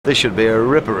This should be a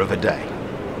ripper of a day.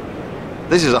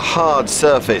 This is a hard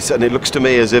surface and it looks to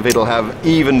me as if it'll have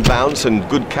even bounce and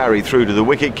good carry through to the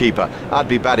wicket-keeper. I'd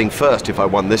be batting first if I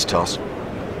won this toss.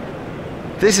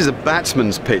 This is a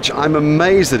batsman's pitch. I'm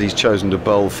amazed that he's chosen to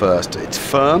bowl first. It's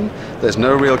firm, there's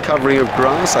no real covering of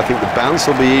grass. I think the bounce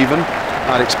will be even.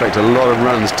 I'd expect a lot of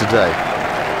runs today.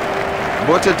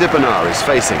 Dipanar is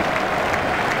facing.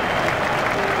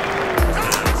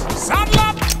 Saddle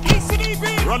up,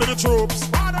 ECDB, run to the troops.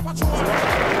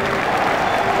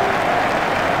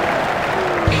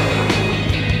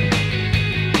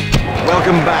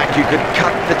 Welcome back. You could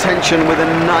cut the tension with a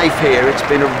knife here. It's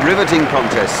been a riveting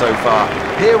contest so far.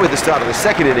 Here with the start of the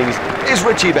second innings is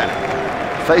Richie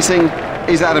Bennett. Facing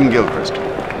is Adam Gilchrist.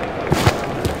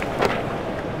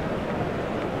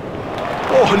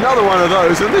 Oh, another one of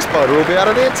those, and this bowler will be out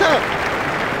of the attack.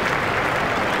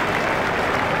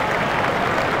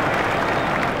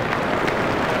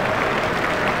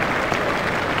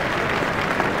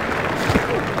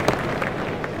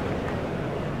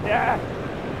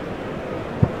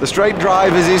 The straight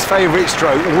drive is his favourite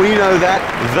stroke. We know that,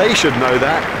 they should know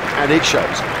that, and it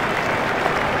shows.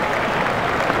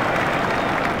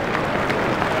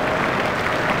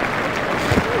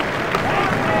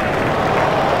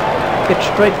 Pitch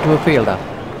straight to a fielder.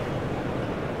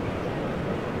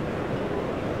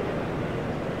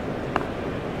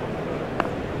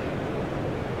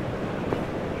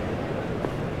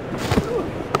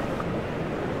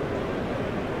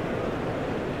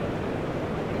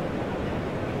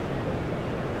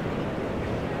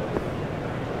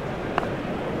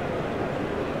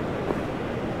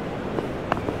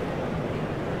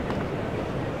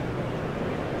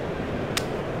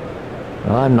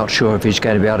 I'm not sure if he's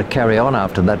going to be able to carry on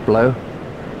after that blow.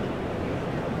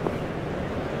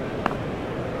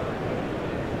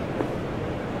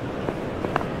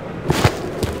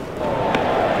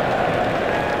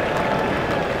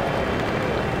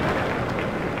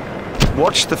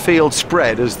 Watch the field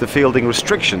spread as the fielding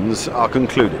restrictions are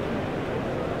concluded.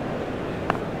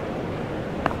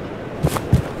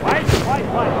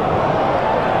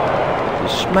 He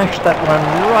smashed that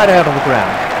one right out of the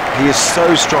ground. He is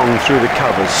so strong through the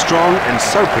covers, strong and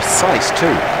so precise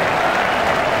too.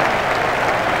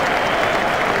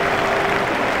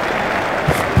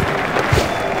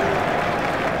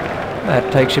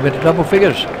 That takes him into double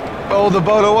figures. Oh, the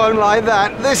bowler won't like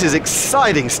that. This is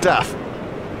exciting stuff.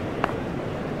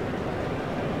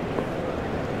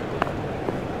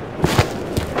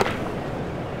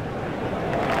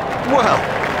 Well,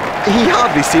 he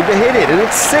hardly seemed to hit it, and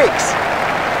it's six.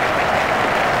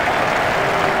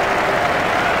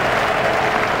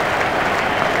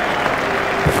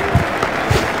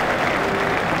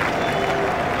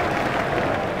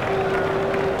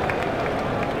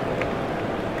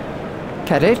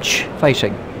 Kadich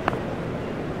facing.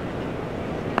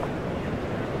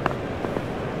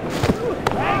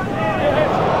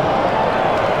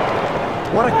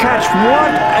 What a catch,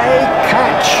 what a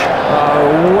catch!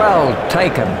 Oh, well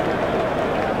taken.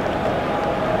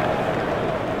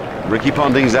 Ricky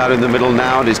Ponting's out in the middle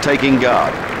now and is taking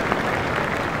guard.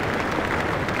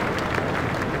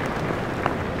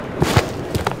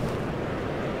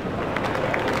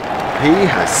 He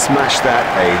has smashed that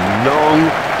a long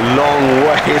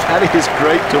way. That is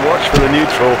great to watch for the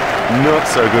neutral, not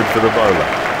so good for the bowler.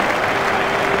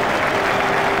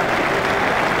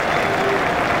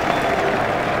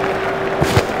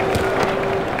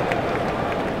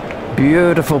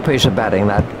 Beautiful piece of batting,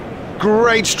 that.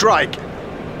 Great strike.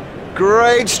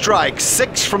 Great strike.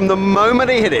 Six from the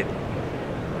moment he hit it.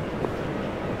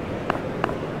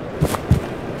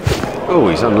 Oh,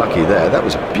 he's unlucky there. That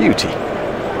was a beauty.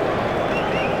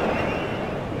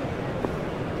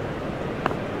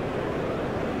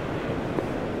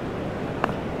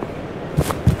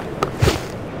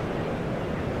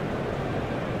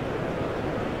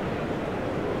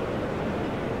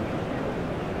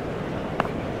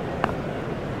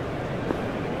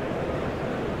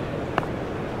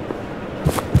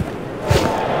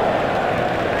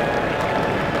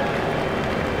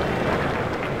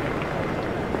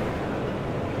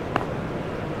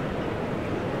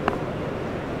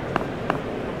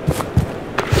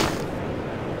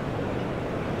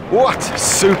 What a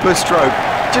super stroke.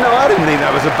 Do you know, I didn't think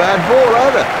that was a bad ball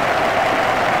either.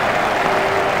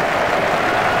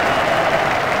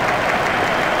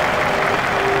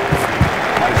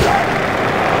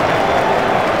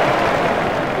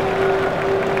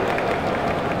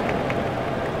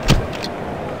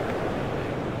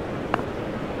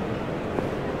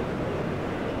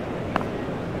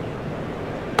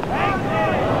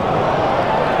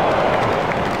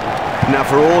 Now,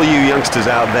 for all you youngsters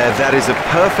out there, that is a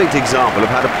perfect example of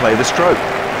how to play the stroke.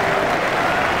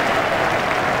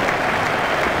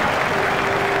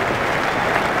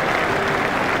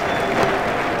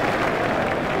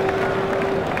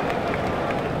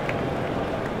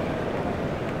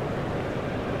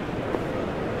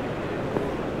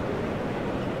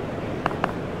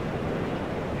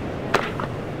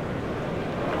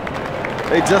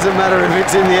 It doesn't matter if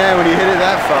it's in the air when you hit it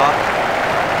that far.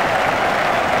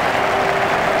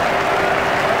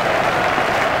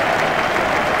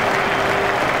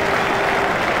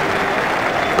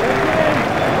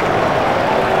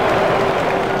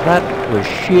 That was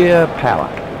sheer power.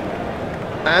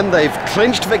 And they've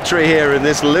clinched victory here in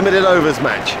this limited overs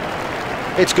match.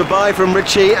 It's goodbye from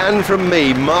Richie and from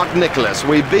me, Mark Nicholas.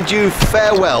 We bid you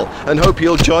farewell and hope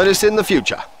you'll join us in the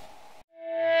future.